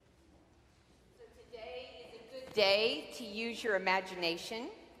day to use your imagination.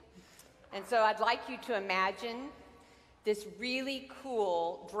 And so I'd like you to imagine this really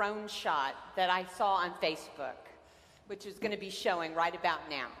cool drone shot that I saw on Facebook, which is going to be showing right about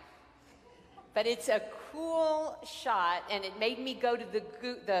now. But it's a cool shot, and it made me go to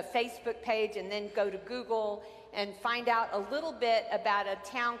the Facebook page and then go to Google and find out a little bit about a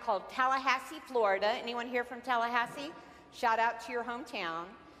town called Tallahassee, Florida. Anyone here from Tallahassee? Shout out to your hometown.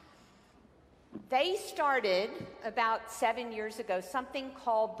 They started about 7 years ago something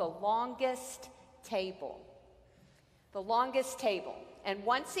called the Longest Table. The Longest Table. And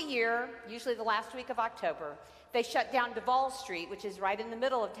once a year, usually the last week of October, they shut down Duval Street, which is right in the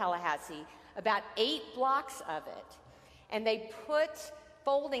middle of Tallahassee, about 8 blocks of it. And they put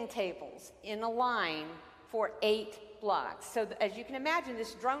folding tables in a line for 8 blocks. So as you can imagine,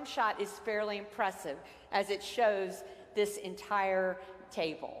 this drone shot is fairly impressive as it shows this entire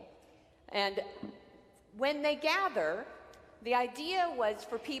table. And when they gather, the idea was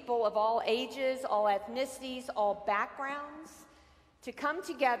for people of all ages, all ethnicities, all backgrounds to come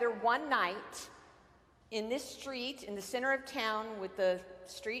together one night in this street, in the center of town with the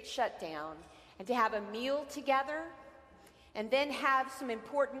street shut down, and to have a meal together and then have some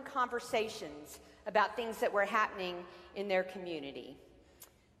important conversations about things that were happening in their community.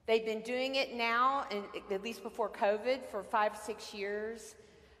 They've been doing it now, and at least before COVID, for 5-6 years,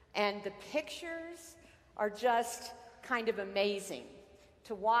 and the pictures are just kind of amazing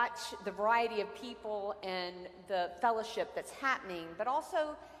to watch the variety of people and the fellowship that's happening, but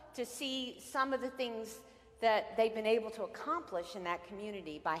also to see some of the things that they've been able to accomplish in that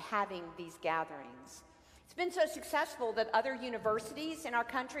community by having these gatherings. It's been so successful that other universities in our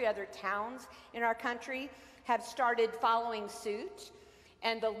country, other towns in our country have started following suit.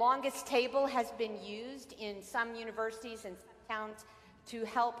 And the Longest Table has been used in some universities and some towns to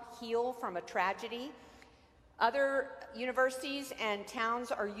help heal from a tragedy. Other universities and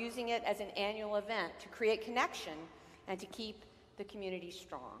towns are using it as an annual event to create connection and to keep the community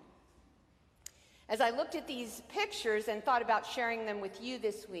strong. As I looked at these pictures and thought about sharing them with you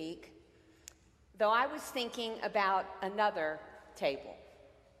this week, though, I was thinking about another table.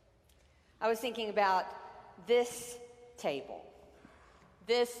 I was thinking about this table.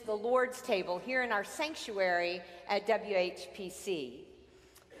 This, the Lord's table, here in our sanctuary at WHPC.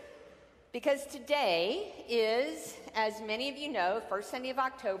 Because today is, as many of you know, first Sunday of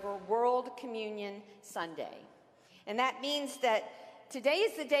October, World Communion Sunday. And that means that today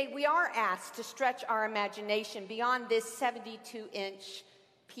is the day we are asked to stretch our imagination beyond this 72-inch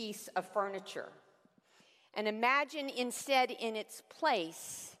piece of furniture. And imagine instead in its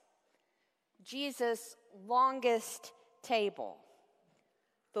place Jesus' longest table,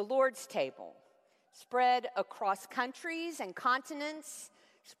 the Lord's table, spread across countries and continents,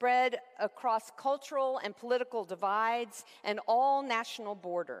 spread across cultural and political divides and all national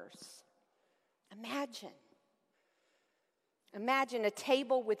borders. Imagine a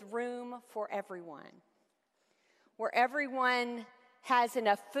table with room for everyone, where everyone has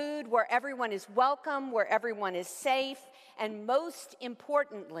enough food, where everyone is welcome, where everyone is safe, and most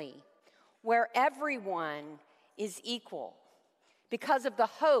importantly, where everyone is equal because of the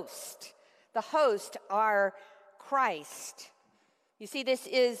host, our Christ. You see, this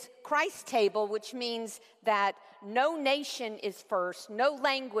is Christ's table, which means that no nation is first, no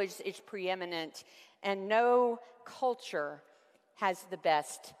language is preeminent, and no culture has the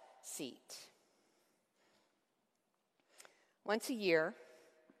best seat. Once a year,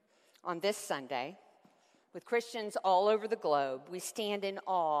 on this Sunday, with Christians all over the globe, we stand in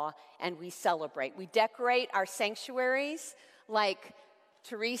awe and we celebrate. We decorate our sanctuaries like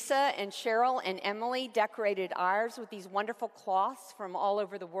Teresa and Cheryl and Emily decorated ours with these wonderful cloths from all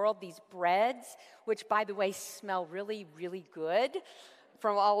over the world, these breads, which, by the way, smell really, really good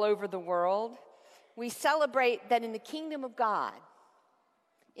from all over the world. We celebrate that in the kingdom of God,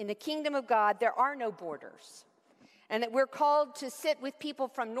 there are no borders, and that we're called to sit with people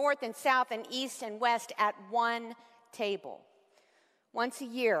from north and south and east and west at one table. Once a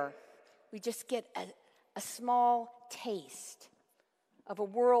year, we just get a small taste of a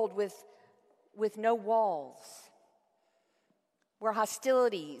world with no walls, where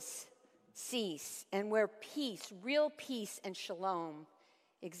hostilities cease and where peace, real peace and shalom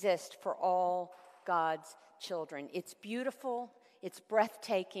exist for all God's children. It's beautiful, it's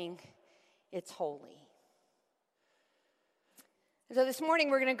breathtaking, it's holy. So this morning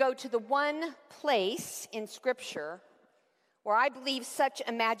we're going to go to the one place in Scripture where I believe such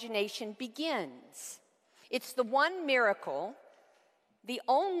imagination begins. It's the one miracle, the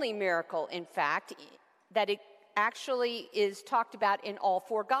only miracle, in fact, that actually is talked about in all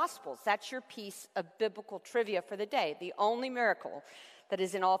four Gospels. That's your piece of biblical trivia for the day, the only miracle that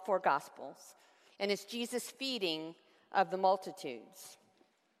is in all four Gospels. And it's Jesus' feeding of the multitudes.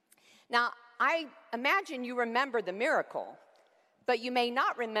 Now, I imagine you remember the miracle, but you may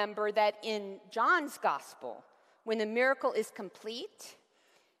not remember that in John's Gospel, when the miracle is complete,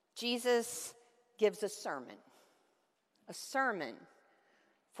 Jesus gives a sermon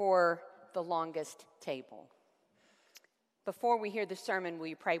for the longest table. Before we hear the sermon, will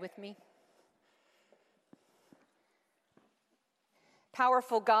you pray with me?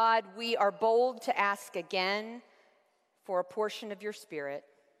 Powerful God, we are bold to ask again for a portion of your Spirit.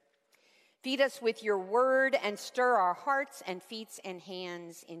 Feed us with your word and stir our hearts and feet and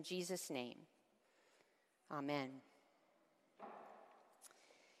hands in Jesus' name. Amen.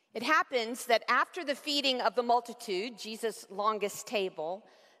 It happens that after the feeding of the multitude, Jesus' longest table,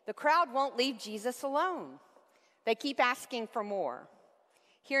 the crowd won't leave Jesus alone. They keep asking for more.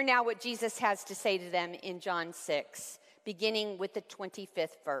 Hear now what Jesus has to say to them in John 6, beginning with the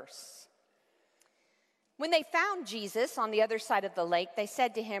 25th verse. When they found Jesus on the other side of the lake, they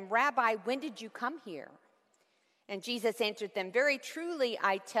said to him, "Rabbi, when did you come here?" And Jesus answered them, "Very truly,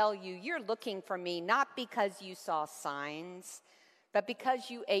 I tell you, you're looking for me not because you saw signs, but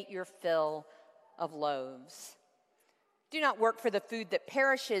because you ate your fill of loaves. Do not work for the food that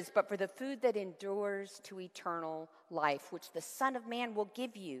perishes, but for the food that endures to eternal life, which the Son of Man will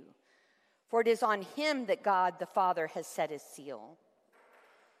give you. For it is on him that God the Father has set his seal."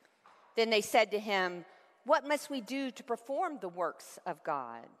 Then they said to him, "What must we do to perform the works of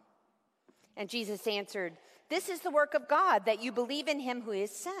God?" And Jesus answered, "This is the work of God, that you believe in him who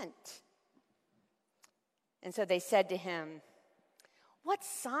is sent." And so they said to him, "What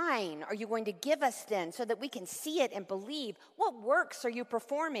sign are you going to give us then, so that we can see it and believe? What works are you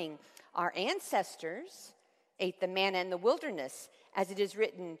performing? Our ancestors ate the manna in the wilderness, as it is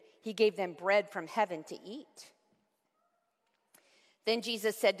written, he gave them bread from heaven to eat." Then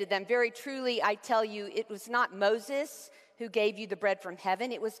Jesus said to them, "Very truly, I tell you, it was not Moses who gave you the bread from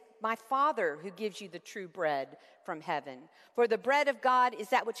heaven. It was my Father who gives you the true bread from heaven. For the bread of God is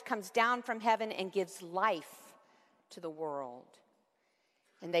that which comes down from heaven and gives life to the world."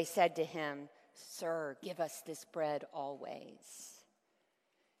 And they said to him, "Sir, give us this bread always."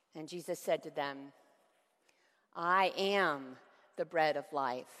 And Jesus said to them, "I am the bread of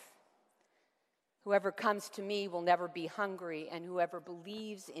life. Whoever comes to me will never be hungry, and whoever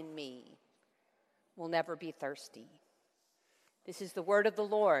believes in me will never be thirsty." This is the word of the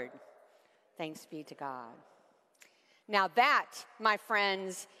Lord. Thanks be to God. Now that, my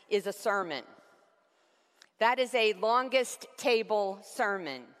friends, is a sermon. That is a longest table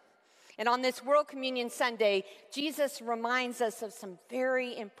sermon. And on this World Communion Sunday, Jesus reminds us of some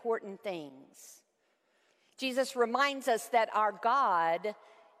very important things. Jesus reminds us that our God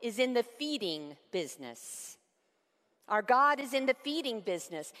is in the feeding business. Our God is in the feeding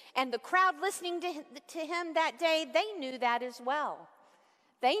business. And the crowd listening to him that day, they knew that as well.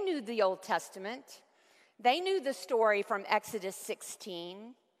 They knew the Old Testament. They knew the story from Exodus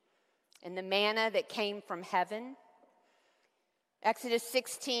 16 and the manna that came from heaven. Exodus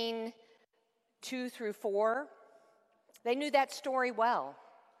 16, 2 through 4. They knew that story well.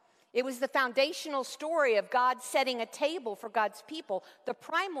 It was the foundational story of God setting a table for God's people, the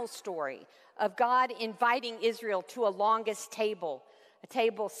primal story of God inviting Israel to a longest table, a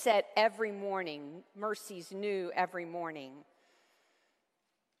table set every morning, mercies new every morning.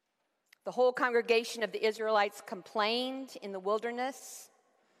 The whole congregation of the Israelites complained in the wilderness.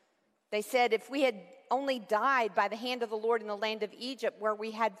 They said, "If we had only died by the hand of the Lord in the land of Egypt where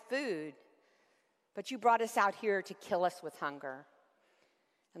we had food, but you brought us out here to kill us with hunger."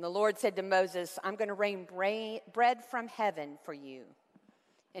 And the Lord said to Moses, "I'm going to rain bread from heaven for you.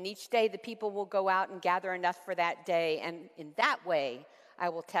 And each day the people will go out and gather enough for that day. And in that way, I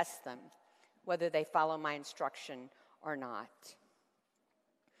will test them, whether they follow my instruction or not."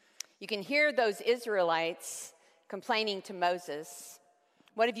 You can hear those Israelites complaining to Moses,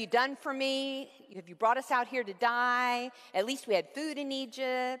 "What have you done for me? Have you brought us out here to die? At least we had food in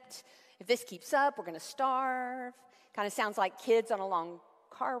Egypt. If this keeps up, we're going to starve." Kind of sounds like kids on a long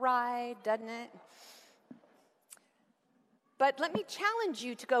car ride, doesn't it? But let me challenge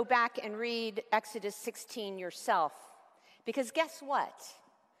you to go back and read Exodus 16 yourself. Because guess what?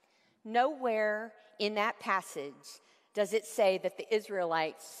 Nowhere in that passage does it say that the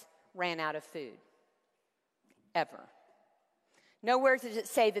Israelites ran out of food. Ever. Nowhere does it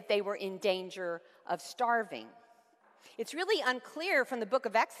say that they were in danger of starving. It's really unclear from the book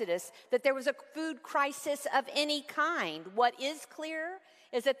of Exodus that there was a food crisis of any kind. What is clear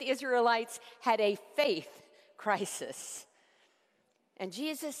is that the Israelites had a faith crisis. And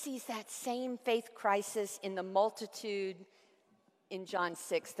Jesus sees that same faith crisis in the multitude in John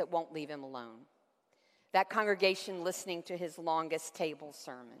 6 that won't leave him alone. That congregation listening to his longest table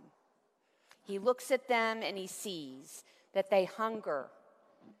sermon. He looks at them and he sees that they hunger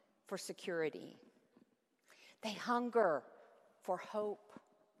for security. They hunger for hope.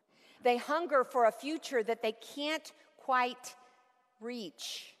 They hunger for a future that they can't quite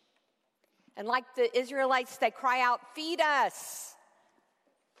reach. And like the Israelites, they cry out, "Feed us."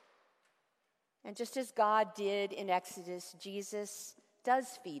 And just as God did in Exodus, Jesus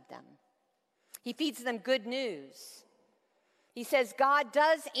does feed them. He feeds them good news. He says God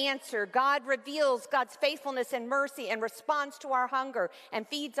does answer. God reveals God's faithfulness and mercy and responds to our hunger and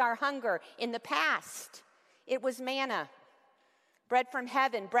feeds our hunger. In the past, it was manna, bread from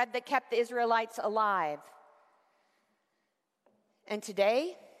heaven, bread that kept the Israelites alive. And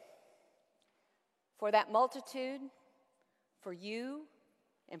today, for that multitude, for you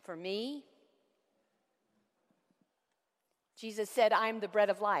and for me, Jesus said, "I am the bread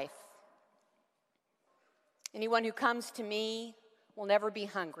of life. Anyone who comes to me will never be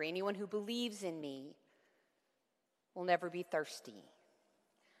hungry. Anyone who believes in me will never be thirsty."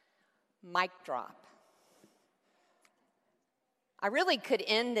 Mic drop. I really could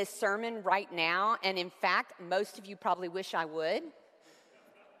end this sermon right now, and in fact, most of you probably wish I would.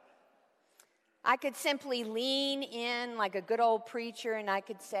 I could simply lean in like a good old preacher and I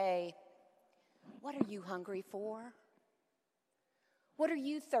could say, "What are you hungry for? What are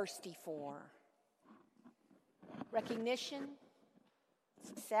you thirsty for? Recognition,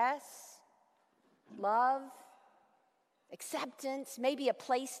 success, love, acceptance, maybe a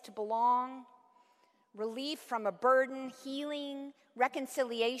place to belong, relief from a burden, healing,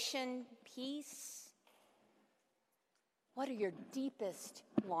 reconciliation, peace? What are your deepest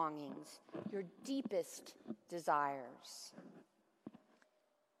longings, your deepest desires?"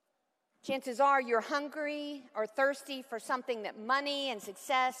 Chances are you're hungry or thirsty for something that money and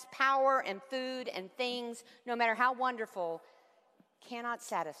success, power and food and things, no matter how wonderful, cannot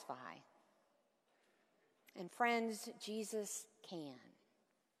satisfy. And friends, Jesus can.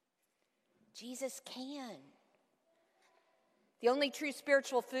 Jesus can. The only true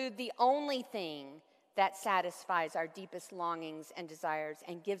spiritual food, the only thing that satisfies our deepest longings and desires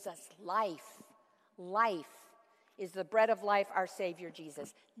and gives us life. Life is the bread of life, our Savior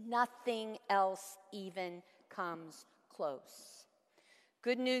Jesus. Nothing else even comes close.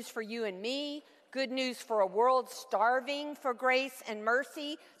 Good news for you and me. Good news for a world starving for grace and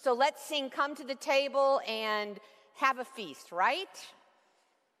mercy. So let's sing "Come to the Table" and have a feast, right?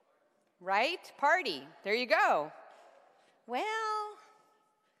 Right? Party. There you go. Well,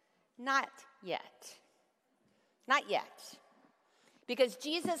 not yet. Not yet. Because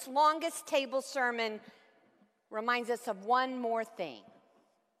Jesus' longest table sermon reminds us of one more thing.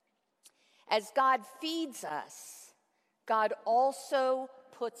 As God feeds us, God also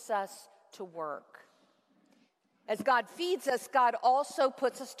puts us to work. As God feeds us, God also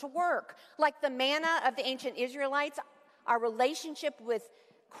puts us to work. Like the manna of the ancient Israelites, our relationship with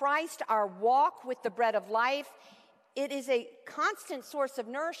Christ, our walk with the bread of life, it is a constant source of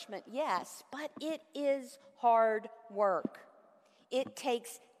nourishment, yes, but it is hard work. It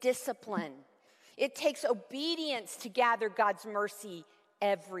takes discipline. It takes obedience to gather God's mercy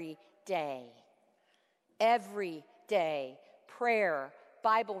every day. Every day. Prayer,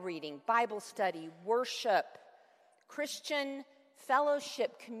 Bible reading, Bible study, worship, Christian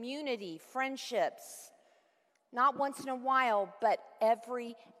fellowship, community, friendships. Not once in a while, but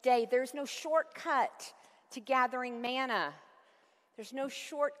every day. There's no shortcut to gathering manna. There's no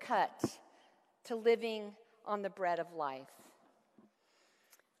shortcut to living on the bread of life.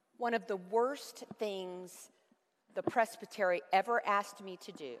 One of the worst things the presbytery ever asked me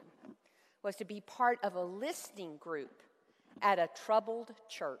to do was to be part of a listening group at a troubled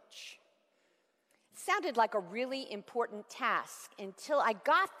church. It sounded like a really important task until I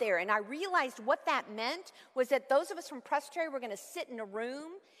got there and I realized what that meant was that those of us from presbytery were going to sit in a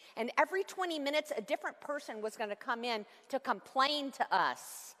room and every 20 minutes a different person was going to come in to complain to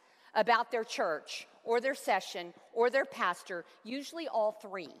us about their church or their session or their pastor, usually all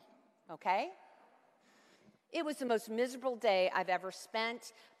three. Okay? It was the most miserable day I've ever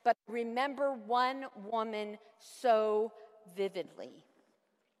spent, but I remember one woman so vividly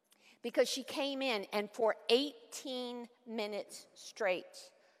because she came in and for 18 minutes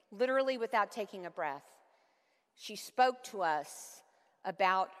straight, literally without taking a breath, she spoke to us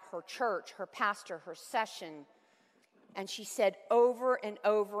about her church, her pastor, her session, and she said over and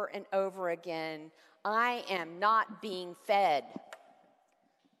over and over again, "I am not being fed.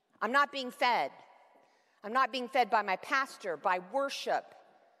 I'm not being fed. I'm not being fed by my pastor, by worship,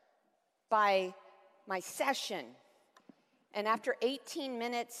 by my session. And after 18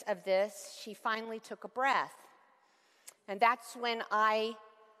 minutes of this, she finally took a breath. And that's when I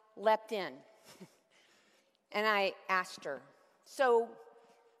leapt in. And I asked her, so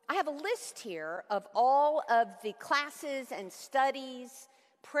I have a list here of all of the classes and studies,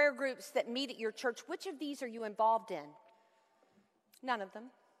 prayer groups that meet at your church. Which of these are you involved in? None of them.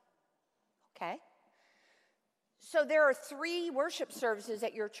 Okay. So there are 3 worship services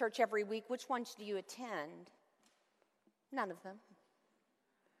at your church every week. Which ones do you attend? None of them.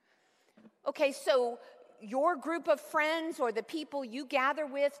 Okay, so your group of friends or the people you gather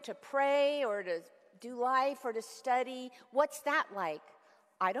with to pray or to do life or to study, what's that like?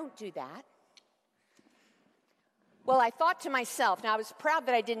 I don't do that. Well, I thought to myself, now I was proud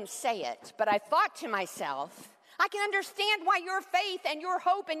that I didn't say it, but I thought to myself, I can understand why your faith and your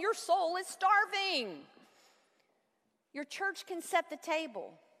hope and your soul is starving. Your church can set the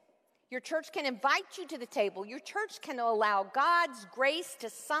table. Your church can invite you to the table. Your church can allow God's grace to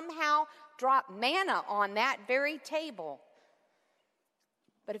somehow drop manna on that very table.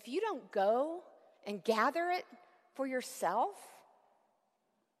 But if you don't go and gather it for yourself,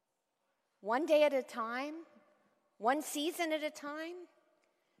 one day at a time, one season at a time,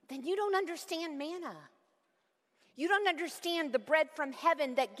 then you don't understand manna. You don't understand the bread from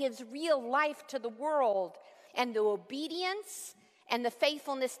heaven that gives real life to the world and the obedience and the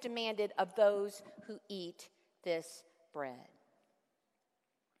faithfulness demanded of those who eat this bread.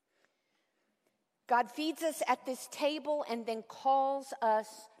 God feeds us at this table and then calls us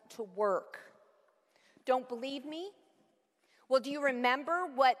to work. Don't believe me? Well, do you remember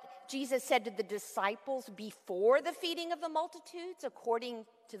what Jesus said to the disciples before the feeding of the multitudes, according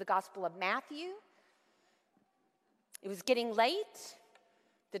to the Gospel of Matthew? It was getting late.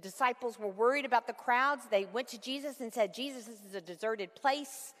 The disciples were worried about the crowds. They went to Jesus and said, Jesus, this is a deserted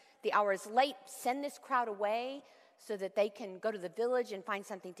place. The hour is late. Send this crowd away so that they can go to the village and find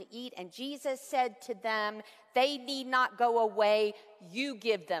something to eat. And Jesus said to them, they need not go away. You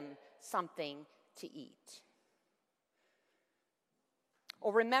give them something to eat.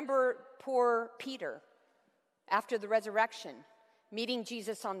 Or remember poor Peter after the resurrection, meeting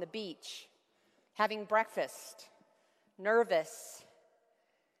Jesus on the beach, having breakfast, nervous.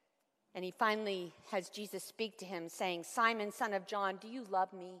 And he finally has Jesus speak to him saying, Simon, son of John, do you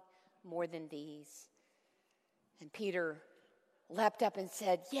love me more than these? And Peter leapt up and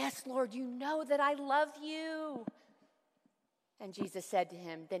said, yes, Lord, you know that I love you. And Jesus said to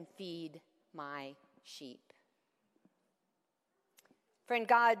him, then feed my sheep. Friend,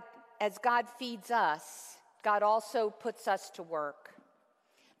 as God feeds us, God also puts us to work.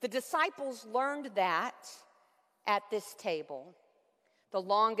 The disciples learned that at this table, the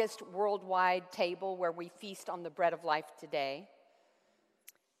longest worldwide table where we feast on the bread of life today.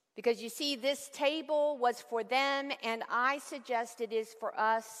 Because you see, this table was for them, and I suggest it is for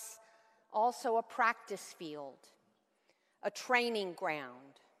us also a practice field, a training ground.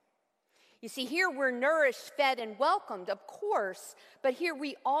 You see, here we're nourished, fed, and welcomed, of course, but here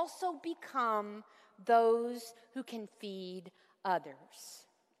we also become those who can feed others.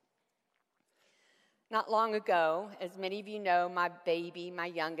 Not long ago, as many of you know, my baby, my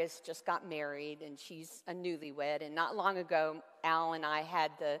youngest, just got married, and she's a newlywed. And not long ago, Al and I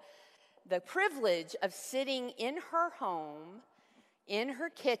had the privilege of sitting in her home, in her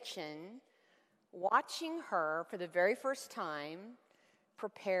kitchen, watching her for the very first time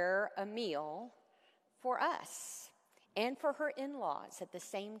prepare a meal for us and for her in-laws at the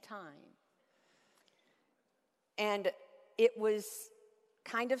same time. And it was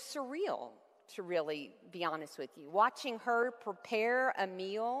kind of surreal, to really be honest with you. Watching her prepare a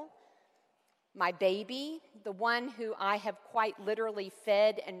meal, my baby, the one who I have quite literally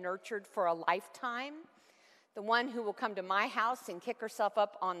fed and nurtured for a lifetime, the one who will come to my house and kick herself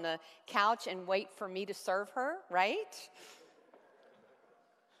up on the couch and wait for me to serve her, right?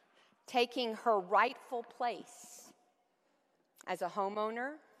 Taking her rightful place as a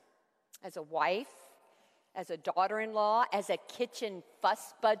homeowner, as a wife, as a daughter-in-law, as a kitchen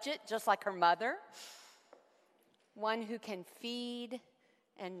fuss budget, just like her mother. One who can feed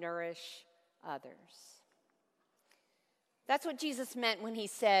and nourish others. That's what Jesus meant when he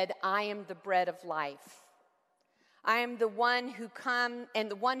said, I am the bread of life. I am the one who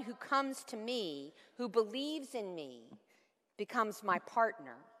comes to me, who believes in me, becomes my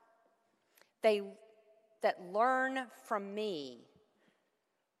partner. They that learn from me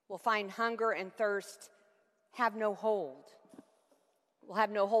will find hunger and thirst have no hold. Will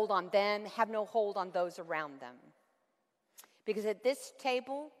have no hold on them, have no hold on those around them. Because at this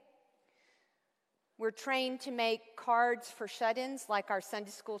table, We're trained to make cards for shut-ins like our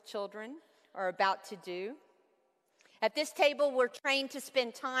Sunday school children are about to do. At this table, we're trained to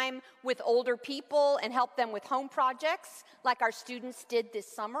spend time with older people and help them with home projects like our students did this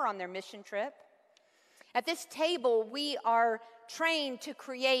summer on their mission trip. At this table, we are trained to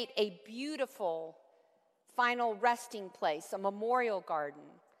create a beautiful final resting place, a memorial garden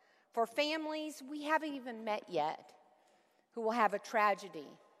for families we haven't even met yet who will have a tragedy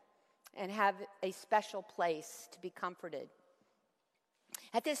and have a special place to be comforted.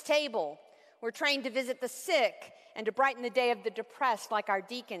 At this table, we're trained to visit the sick and to brighten the day of the depressed like our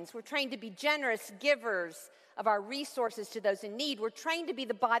deacons. We're trained to be generous givers of our resources to those in need. We're trained to be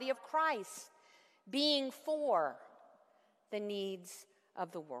the body of Christ, being for the needs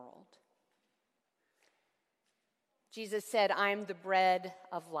of the world. Jesus said, "I am the bread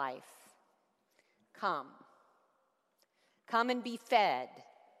of life. Come. Come and be fed.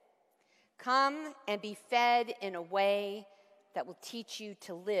 Come and be fed in a way that will teach you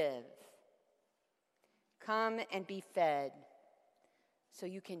to live. Come and be fed so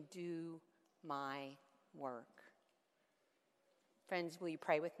you can do my work." Friends, will you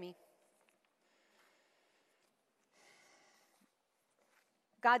pray with me?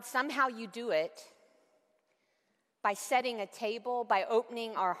 God, somehow you do it by setting a table, by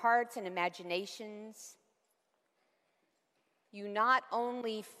opening our hearts and imaginations. You not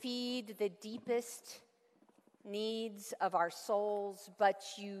only feed the deepest needs of our souls, but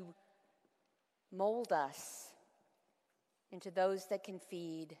you mold us into those that can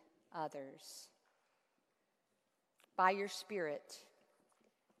feed others. By your Spirit,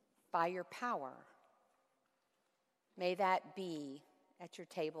 by your power, may that be at your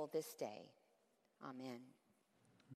table this day. Amen.